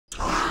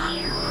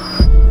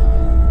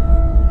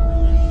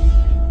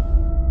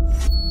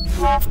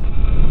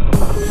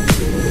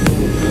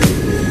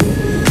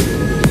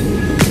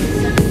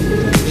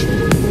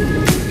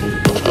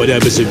What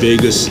happens in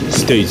Vegas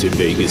stays in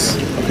Vegas.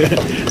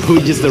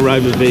 We just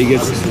arrived in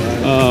Vegas.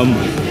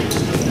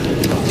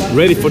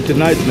 Ready for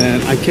tonight,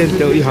 man. I can't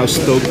tell you how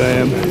stoked I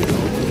am.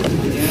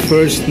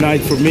 First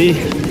night for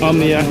me,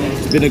 Omnia.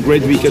 It's been a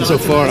great weekend so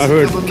far. I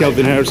heard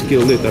Calvin Harris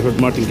killed it. I heard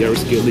Martin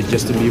Garrix killed it.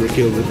 Justin Bieber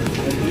killed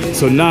it.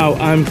 So now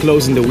I'm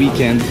closing the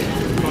weekend.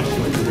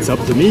 It's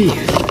up to me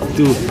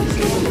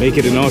to make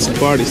it an awesome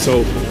party.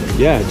 So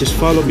yeah, just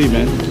follow me,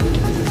 man.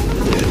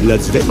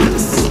 Las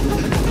Vegas.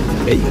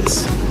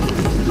 Vegas.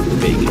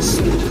 Vegas.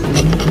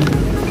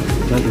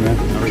 Nothing, man.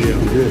 How are you?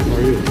 I'm good. How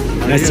are you?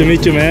 Nice to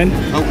meet you, man.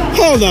 Oh.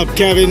 Hold up,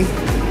 Kevin.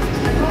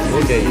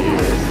 Okay.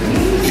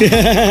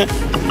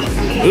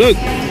 Look,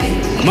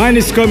 mine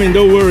is coming,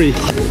 don't worry.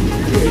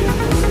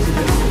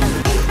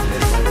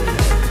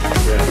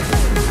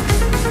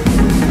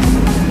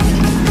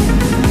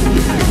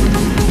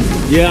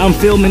 Yeah, I'm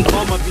filming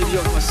all my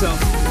videos myself.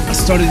 I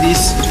started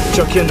this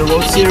Chuckie on the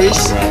Road series.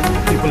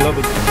 Right. People love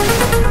it.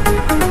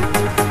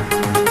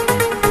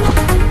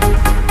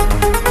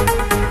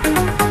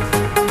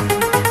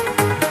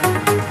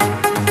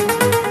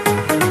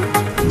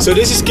 So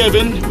this is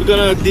Kevin. We're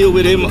gonna deal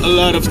with him a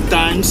lot of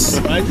times,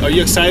 right? Are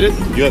you excited?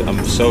 Yeah,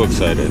 I'm so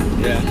excited.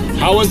 Yeah.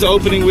 How was the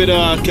opening with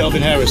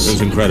Calvin Harris? It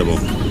was incredible.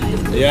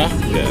 Yeah?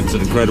 Yeah, it's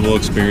an incredible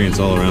experience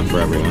all around for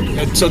everyone.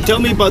 So tell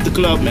me about the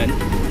club, man.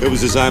 It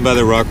was designed by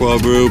the Rockwell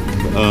Group.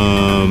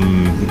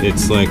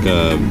 It's like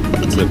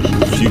it's a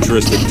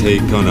futuristic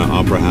take on an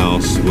opera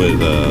house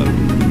with an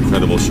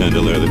incredible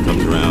chandelier that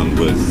comes around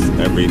with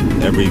every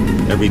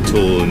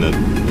tool in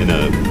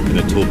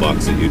a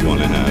toolbox that you'd want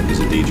to have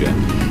as a DJ.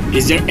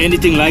 Is there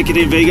anything like it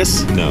in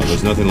Vegas? No,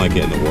 there's nothing like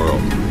it in the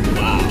world.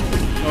 Wow.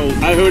 Oh,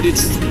 I heard it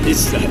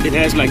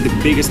has like the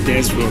biggest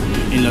dance floor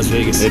in Las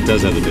Vegas. It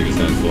does have the biggest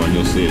dance floor, and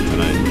you'll see it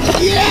tonight.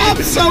 Yeah,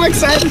 I'm so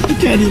excited. You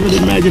can't even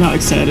imagine how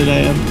excited I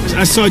am.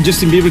 I saw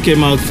Justin Bieber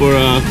came out for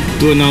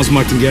to announce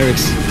Martin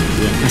Garrix.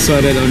 Yeah. I saw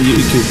that on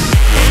YouTube.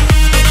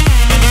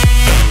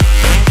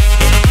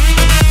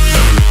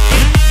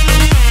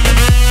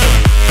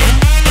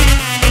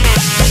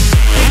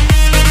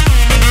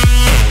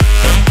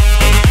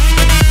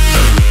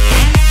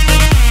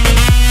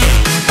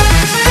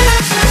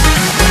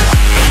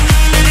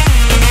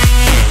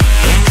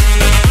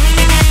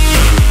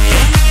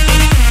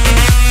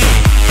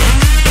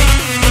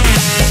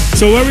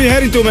 So where are we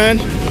heading to, man?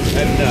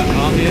 Heading to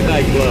Omnia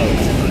Nightclub.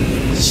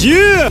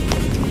 Yeah!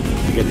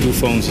 You got 2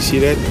 phones, you see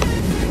that?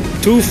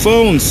 2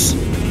 phones.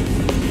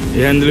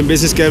 You handling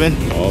business, Kevin?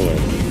 Always.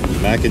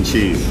 Mac and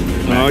cheese.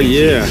 Oh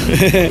yeah.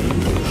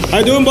 How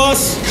you doing,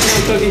 boss?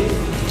 Chuckie.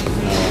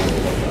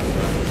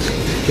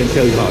 Can't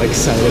tell you how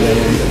excited I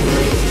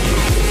am.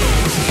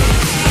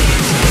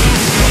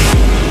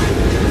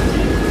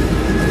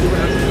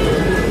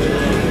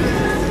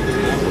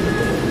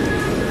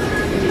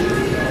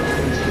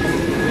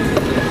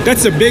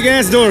 That's a big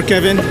ass door,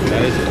 Kevin.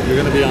 That is, you're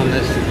gonna be on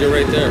this. You're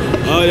right there.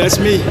 Oh, that's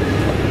me.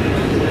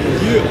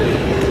 Yeah.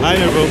 Hi,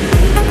 bro.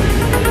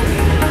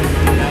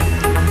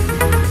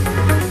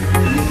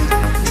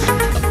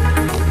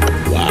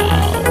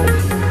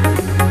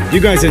 Wow.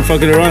 You guys ain't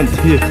fucking around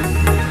here.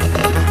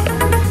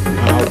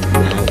 Wow.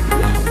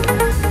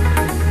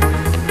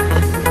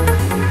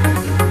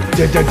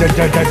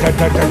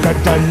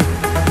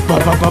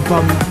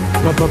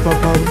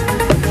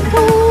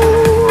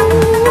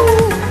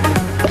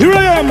 Here I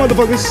am,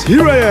 motherfuckers.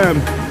 Here I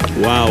am.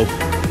 Wow.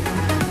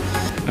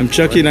 I'm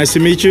Chuckie. Nice to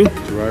meet you.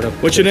 Gerardo.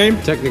 What's your name?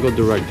 Technical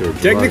director.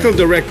 Gerardo. Technical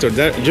director,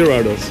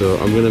 Gerardo. So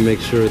I'm gonna make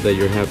sure that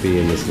you're happy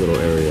in this little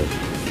area.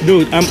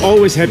 Dude, I'm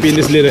always happy in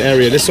this little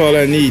area. That's all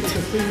I need.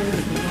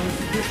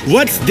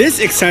 What's this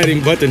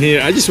exciting button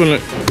here? I just wanna,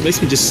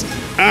 makes me just,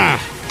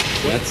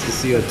 That's the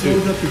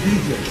CO2.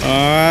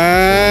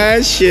 Ah,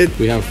 shit.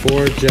 We have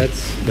 4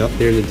 jets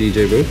here in the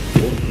DJ booth.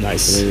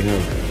 Nice. And then we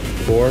have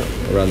 4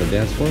 around the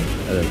dance floor,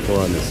 and then 4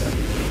 on this side.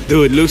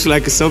 Dude, it looks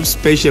like some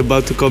spaceship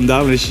about to come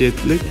down and shit.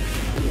 Look.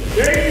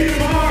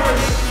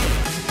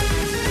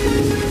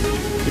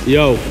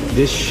 Yo,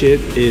 this shit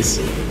is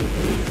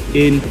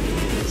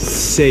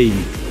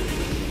insane.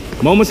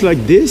 Moments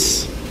like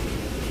this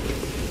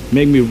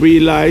make me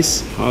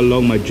realize how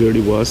long my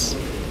journey was.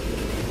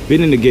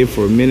 Been in the game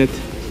for a minute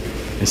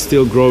and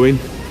still growing,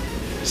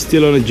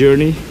 still on a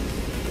journey.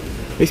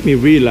 Makes me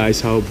realize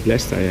how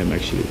blessed I am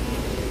actually.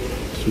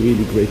 It's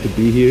really great to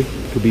be here,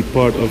 to be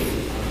part of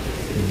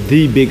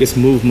the biggest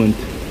movement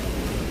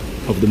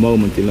of the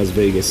moment in Las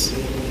Vegas.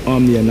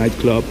 Omnia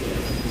Nightclub.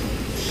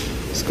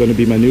 It's gonna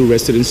be my new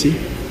residency.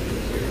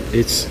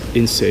 It's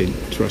insane,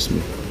 trust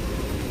me.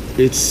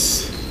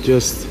 It's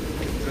just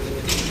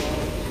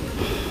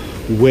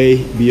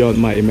way beyond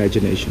my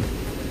imagination,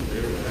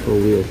 for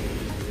real.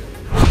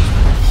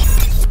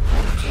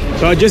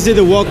 So I just did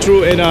a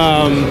walkthrough in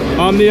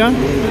Omnia.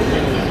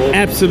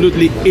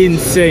 Absolutely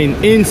insane,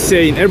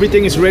 insane.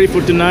 Everything is ready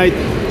for tonight.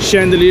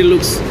 Chandelier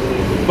looks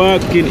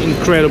fucking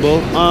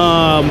incredible.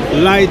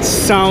 Lights,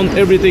 sound,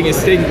 everything is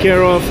taken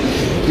care of.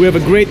 We have a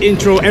great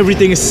intro,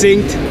 everything is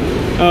synced.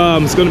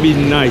 It's gonna be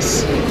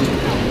nice.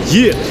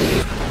 Yeah.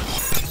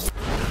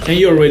 And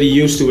you're already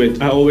used to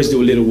it. I always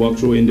do a little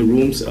walkthrough in the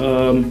rooms.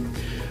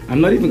 I'm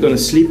not even gonna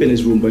sleep in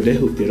this room, but they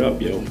hooked it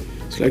up, yo.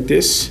 It's like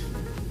this.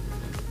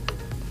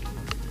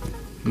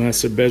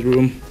 Master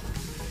bedroom.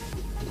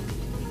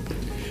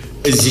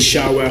 Is the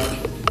shower.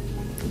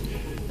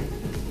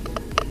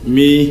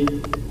 Me.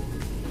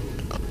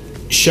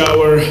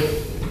 Shower.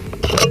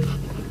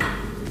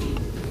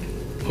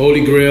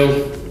 Holy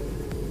Grail.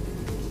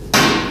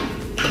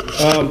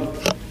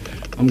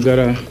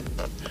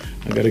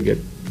 I gotta get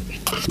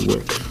to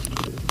work.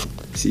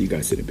 See you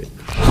guys in a bit.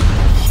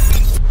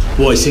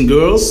 Boys and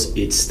girls,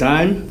 it's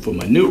time for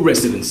my new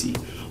residency,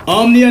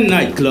 Omnia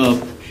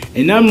Nightclub.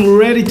 And I'm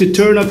ready to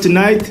turn up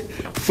tonight.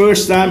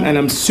 First time, and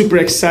I'm super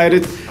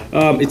excited.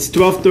 It's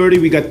 12:30,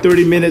 we got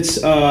 30 minutes.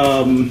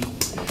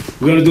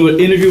 We're gonna do an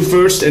interview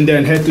first and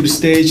then head to the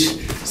stage,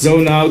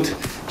 zone out.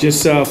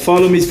 Just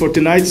follow me for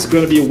tonight. It's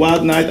gonna be a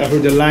wild night. I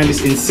heard the line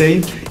is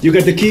insane. You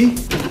got the key?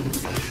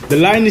 The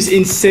line is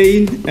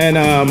insane, and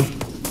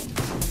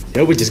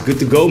yeah, we're just good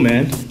to go,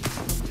 man.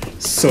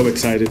 So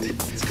excited.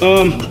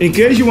 In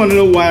case you wanna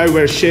know why I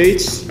wear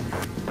shades,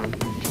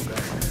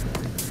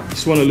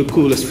 just wanna look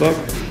cool as fuck.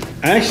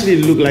 I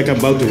actually look like I'm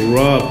about to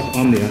rob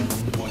Omnia.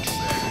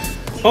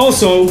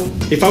 Also,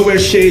 if I wear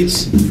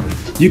shades,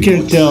 you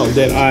can tell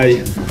that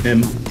I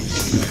am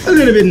a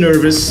little bit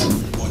nervous.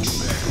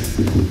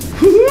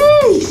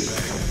 Woohoo!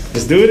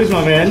 Let's do this,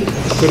 my man.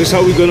 So this is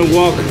how we're gonna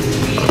walk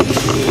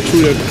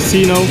through the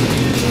casino.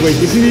 Wait,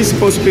 isn't he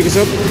supposed to pick us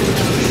up?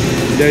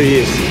 There he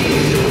is.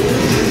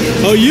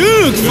 Oh, you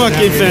look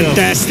fucking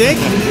fantastic.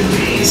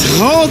 It's a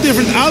whole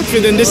different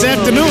outfit than this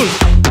afternoon.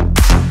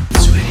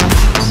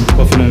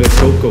 Puffing on that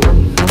cocoa.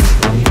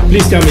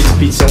 Please tell me it's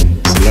pizza.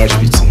 It's a large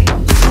pizza.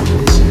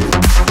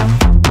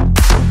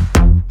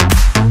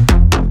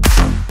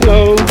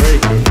 Hello. Very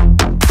good.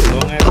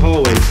 Long ass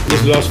hallway.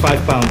 Just lost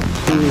 5 pounds.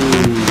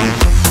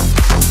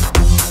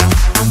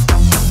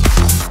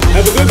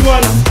 Have a good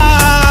one.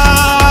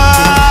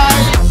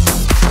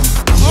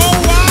 Oh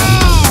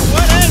wow!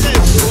 What is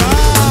it?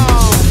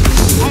 Wow!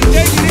 I'm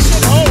taking this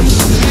one home.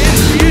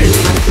 Okay.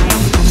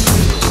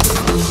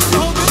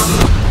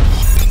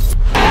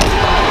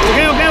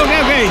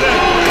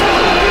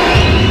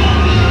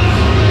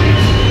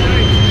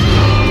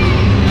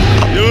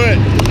 Do it.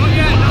 Not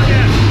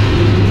yet.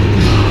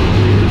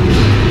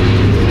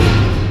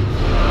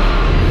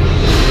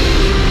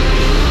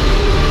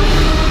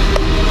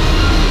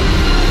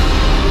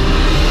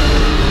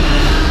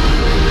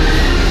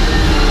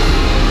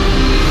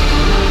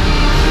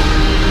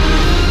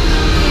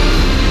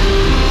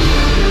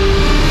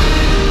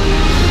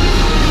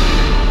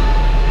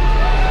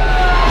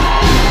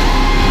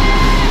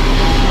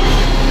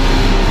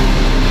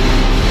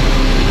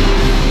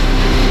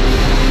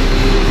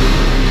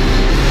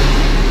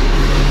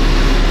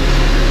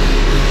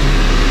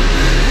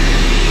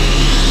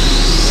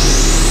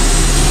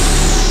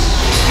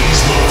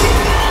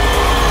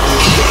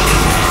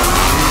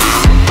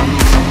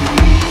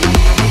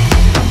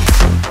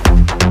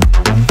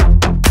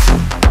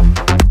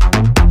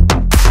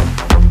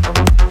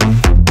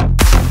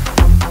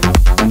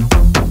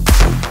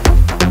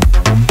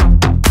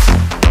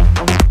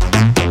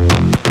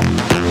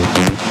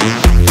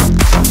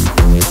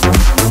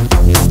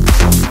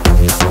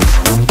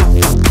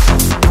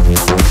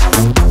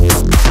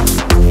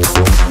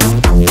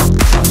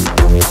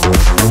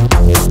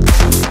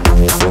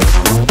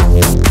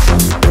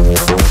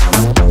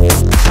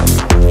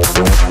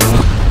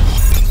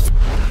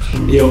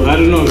 Yo, I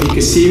don't know if you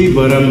can see me,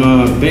 but I'm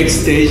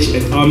backstage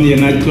at Omnia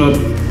Nightclub,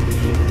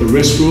 the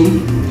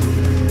restroom.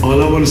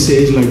 All I want to say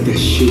is like that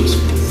shit was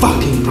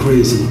fucking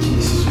crazy,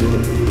 Jesus.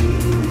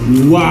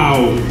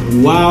 Wow.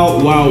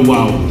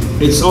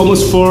 It's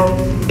almost 4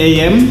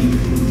 a.m.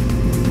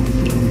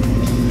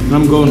 and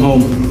I'm going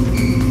home.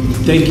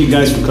 Thank you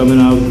guys for coming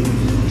out.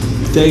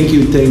 Thank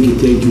you.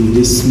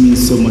 This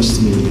means so much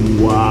to me.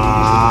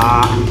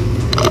 Wow.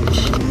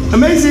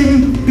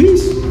 Amazing.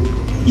 Peace.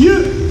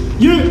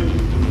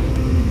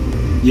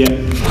 Yeah.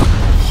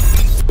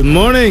 Good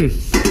morning.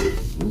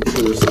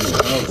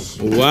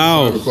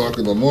 Wow. 5 o'clock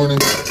in the morning.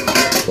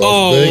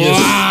 Oh, Vegas.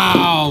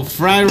 wow.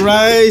 Fried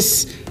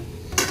rice,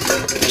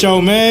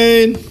 chow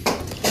mein,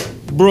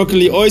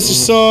 broccoli oyster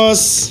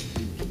sauce,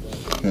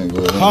 Can't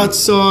go wrong. hot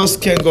sauce.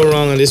 Can't go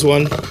wrong on this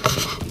one. Got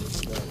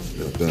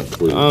that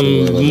for you. I'm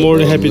Right on the more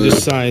than bottom happy to there.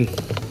 sign.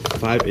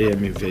 5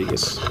 a.m. in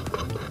Vegas.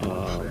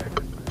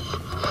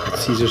 At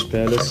Caesar's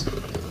Palace.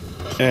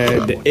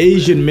 And the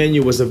Asian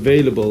menu was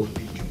available.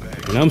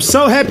 And I'm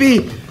so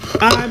happy.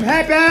 I'm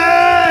happy!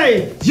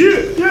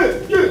 Yeah.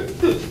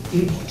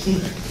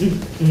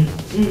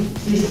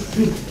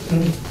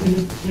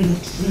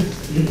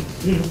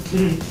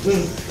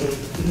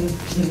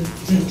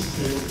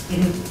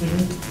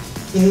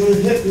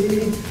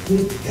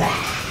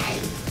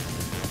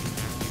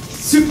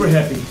 Super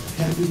happy.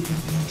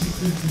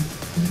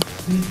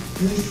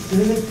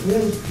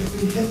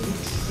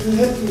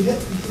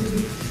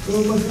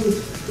 Oh, my food.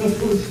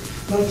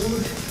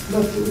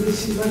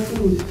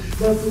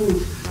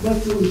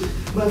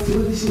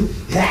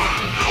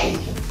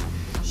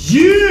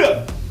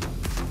 Yeah!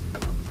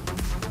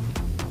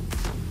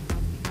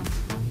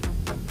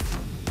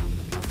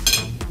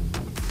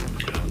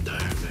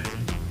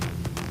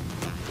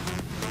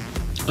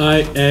 I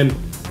am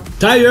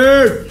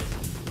tired.